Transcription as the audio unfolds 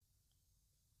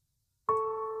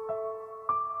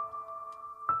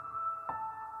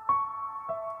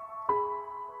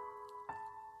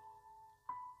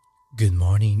Good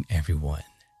morning, everyone.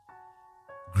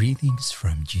 Greetings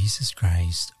from Jesus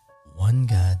Christ, One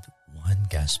God, One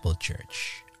Gospel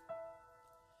Church.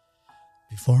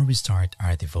 Before we start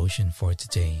our devotion for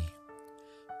today,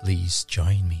 please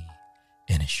join me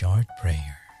in a short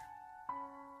prayer.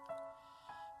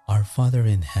 Our Father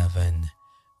in heaven,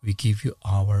 we give you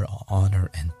our honor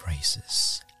and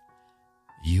praises.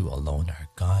 You alone are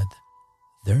God.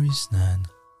 There is none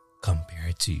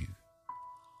compared to you.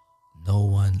 No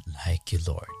one like you,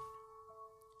 Lord.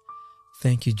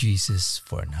 Thank you, Jesus,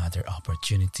 for another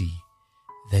opportunity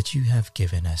that you have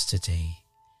given us today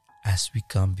as we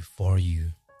come before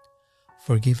you.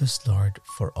 Forgive us, Lord,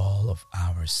 for all of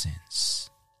our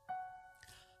sins.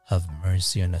 Have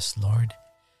mercy on us, Lord,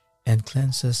 and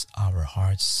cleanse us our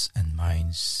hearts and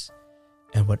minds,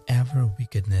 and whatever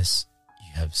wickedness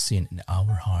you have seen in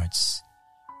our hearts,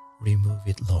 remove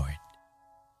it, Lord.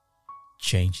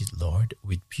 Change it, Lord,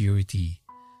 with purity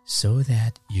so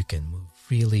that you can move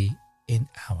freely in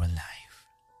our life.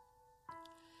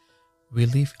 We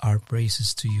lift our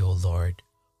praises to you, O Lord,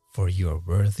 for you are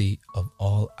worthy of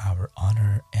all our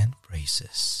honor and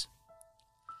praises.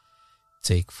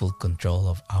 Take full control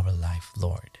of our life,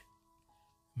 Lord.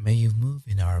 May you move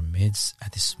in our midst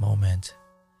at this moment,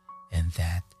 and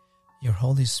that your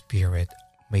Holy Spirit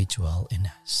may dwell in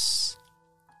us.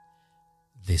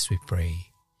 This we pray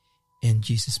in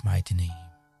Jesus' mighty name.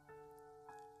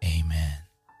 Amen.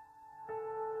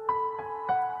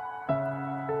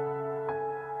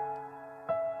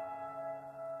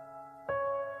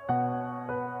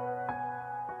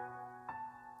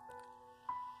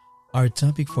 Our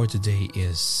topic for today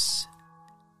is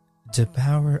the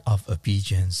power of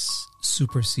obedience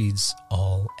supersedes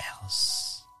all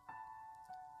else.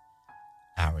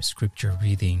 Our scripture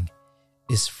reading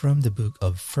is from the book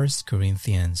of 1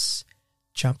 Corinthians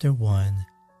chapter 1,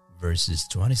 verses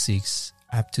 26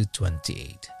 up to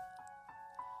 28.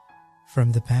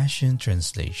 From the Passion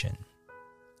Translation.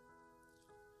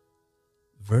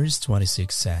 Verse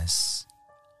 26 says,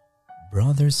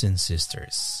 "Brothers and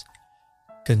sisters,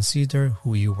 consider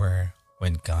who you were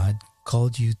when God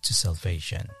called you to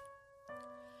salvation.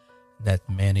 Not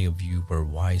many of you were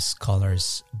wise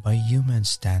scholars by human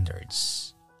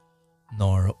standards,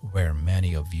 nor were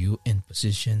many of you in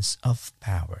positions of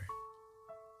power.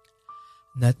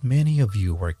 Not many of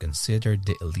you were considered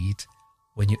the elite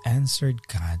when you answered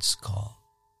God's call.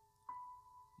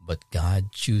 But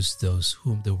God chose those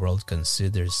whom the world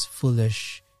considers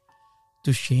foolish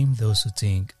to shame those who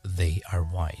think they are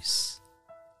wise.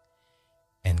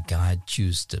 And God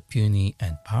chose the puny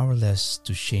and powerless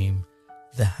to shame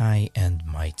the high and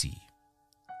mighty.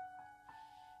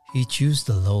 He chose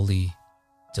the lowly,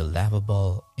 the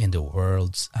laughable in the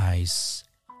world's eyes,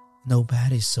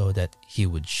 nobody so that he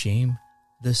would shame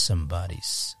the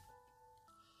somebodies.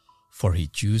 For he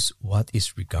chose what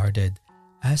is regarded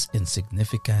as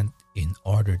insignificant in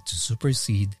order to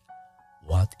supersede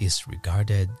what is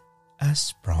regarded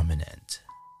as prominent."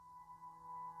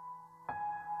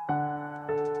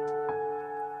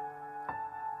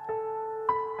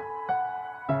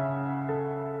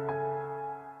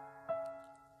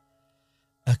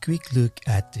 A quick look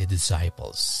at the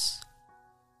disciples.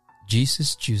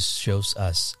 Jesus shows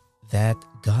us that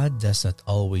God does not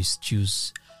always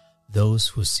choose those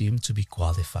who seem to be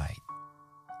qualified.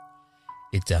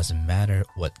 It doesn't matter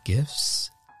what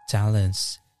gifts,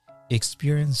 talents,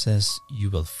 experiences you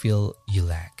will feel you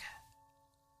lack.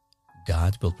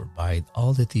 God will provide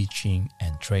all the teaching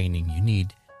and training you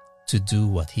need to do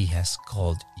what He has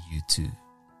called you to.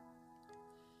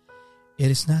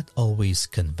 It is not always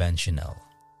conventional,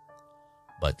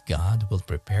 but God will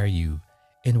prepare you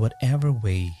in whatever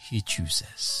way He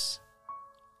chooses.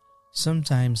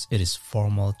 Sometimes it is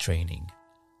formal training,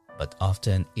 but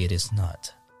often it is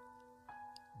not.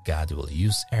 God will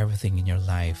use everything in your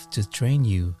life to train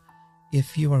you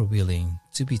if you are willing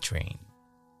to be trained.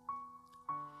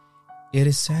 It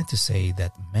is sad to say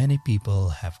that many people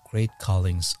have great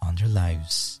callings on their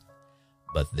lives,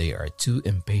 but they are too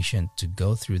impatient to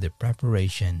go through the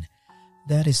preparation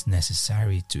that is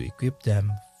necessary to equip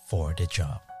them for the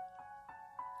job.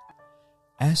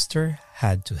 Esther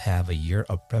had to have a year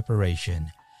of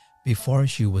preparation before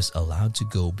she was allowed to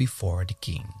go before the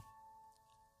king.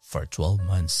 For 12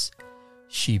 months,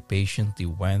 she patiently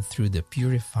went through the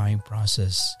purifying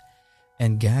process,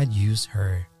 and God used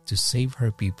her to save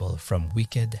her people from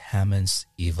wicked Haman's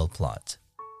evil plot.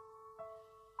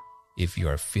 If you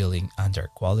are feeling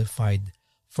underqualified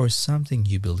for something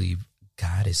you believe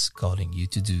God is calling you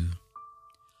to do,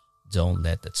 don't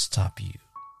let that stop you.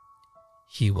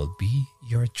 He will be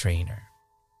your trainer.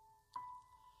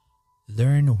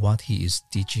 Learn what He is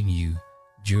teaching you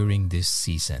during this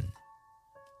season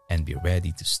and be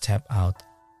ready to step out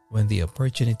when the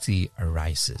opportunity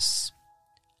arises.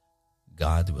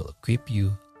 God will equip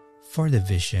you for the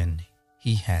vision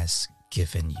He has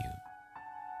given you.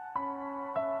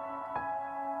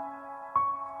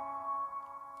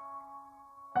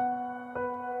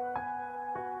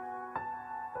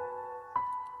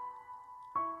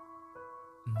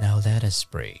 Now let us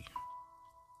pray.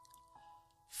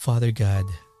 Father God,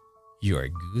 you are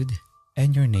good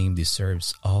and your name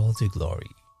deserves all the glory.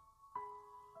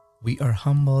 We are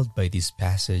humbled by this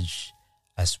passage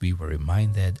as we were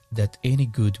reminded that any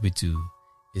good we do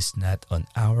is not on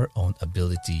our own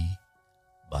ability,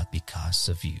 but because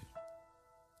of you.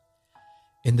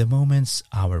 In the moments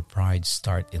our pride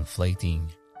starts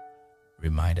inflating,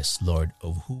 remind us, Lord,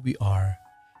 of who we are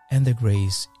and the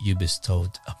grace you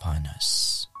bestowed upon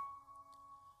us.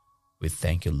 We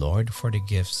thank you, Lord, for the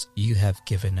gifts you have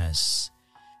given us,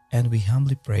 and we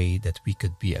humbly pray that we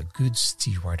could be a good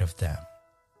steward of them.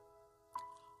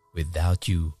 Without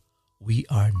you, we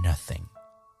are nothing.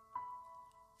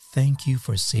 Thank you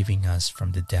for saving us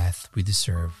from the death we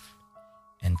deserve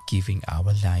and giving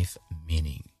our life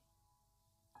meaning.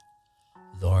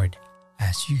 Lord,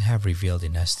 as you have revealed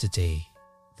in us today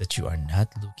that you are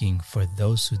not looking for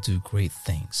those who do great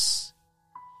things.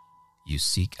 You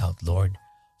seek out, Lord,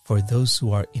 for those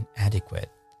who are inadequate,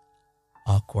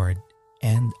 awkward,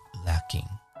 and lacking.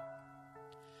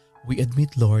 We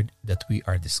admit, Lord, that we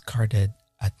are discarded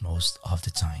at most of the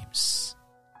times.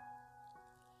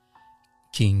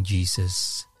 King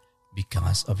Jesus,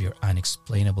 because of your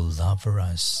unexplainable love for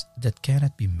us that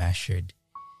cannot be measured,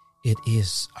 it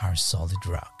is our solid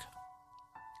rock.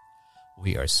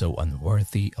 We are so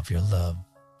unworthy of your love,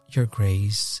 your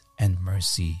grace, and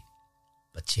mercy,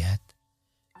 but yet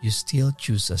you still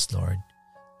choose us, Lord,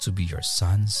 to be your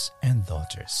sons and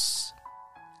daughters.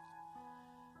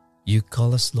 You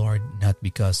call us, Lord, not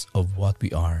because of what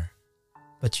we are,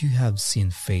 but you have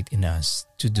seen faith in us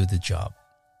to do the job.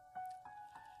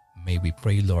 May we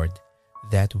pray, Lord,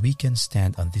 that we can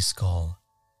stand on this call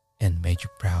and make you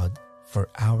proud for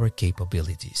our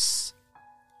capabilities.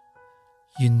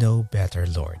 You know better,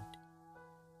 Lord.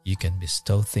 You can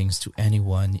bestow things to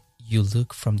anyone you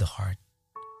look from the heart.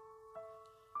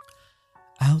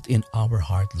 Out in our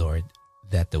heart, Lord,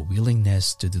 that the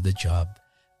willingness to do the job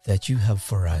that you have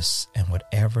for us, and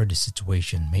whatever the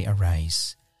situation may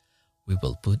arise, we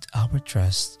will put our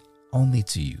trust only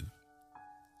to you.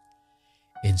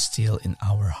 Instill in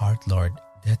our heart, Lord,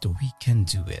 that we can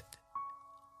do it.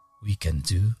 We can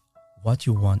do what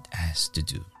you want us to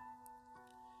do.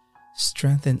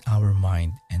 Strengthen our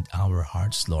mind and our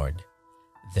hearts, Lord,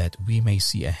 that we may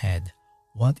see ahead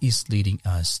what is leading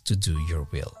us to do your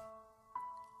will.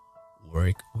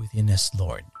 Work within us,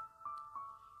 Lord.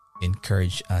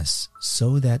 Encourage us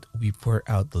so that we pour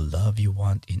out the love you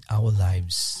want in our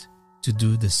lives to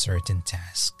do the certain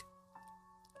task,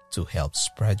 to help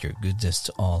spread your goodness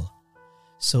to all,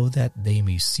 so that they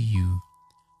may see you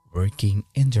working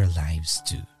in their lives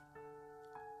too.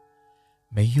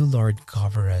 May you, Lord,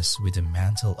 cover us with the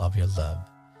mantle of your love,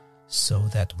 so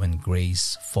that when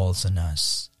grace falls on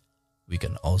us, we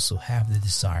can also have the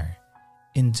desire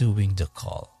in doing the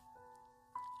call.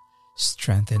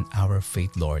 Strengthen our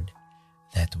faith, Lord,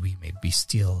 that we may be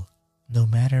still no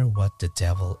matter what the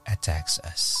devil attacks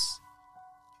us.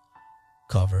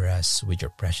 Cover us with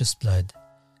your precious blood,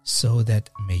 so that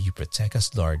may you protect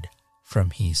us, Lord, from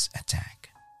his attack.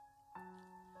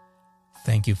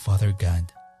 Thank you, Father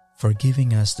God, for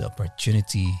giving us the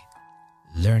opportunity,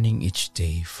 learning each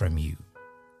day from you.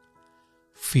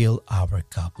 Fill our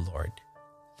cup, Lord,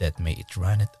 that may it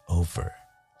runneth over.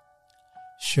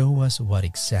 Show us what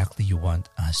exactly you want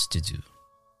us to do.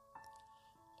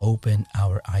 Open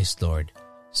our eyes, Lord,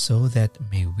 so that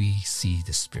may we see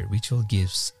the spiritual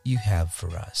gifts you have for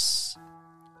us.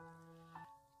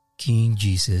 King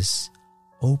Jesus,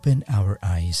 open our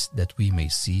eyes that we may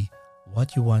see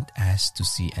what you want us to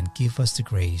see, and give us the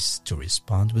grace to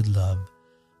respond with love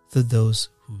to those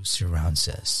who surround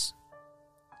us.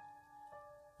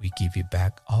 We give you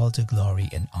back all the glory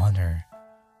and honor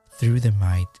through the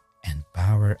might and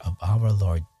power of our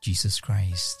Lord Jesus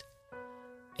Christ,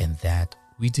 and that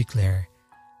we declare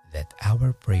that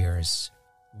our prayers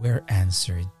were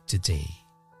answered today.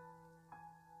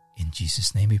 In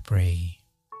Jesus' name we pray.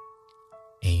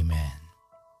 Amen.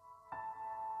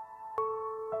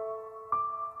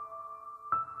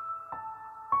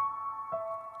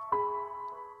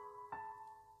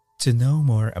 To know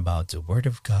more about the Word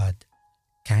of God,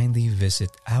 kindly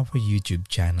visit our YouTube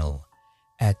channel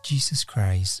at Jesus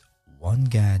Christ, One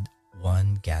God,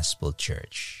 One Gospel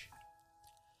Church.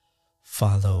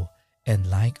 Follow and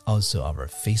like also our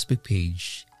Facebook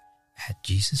page at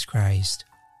Jesus Christ,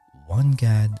 One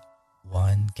God,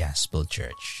 One Gospel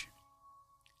Church.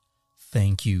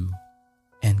 Thank you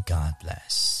and God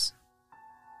bless.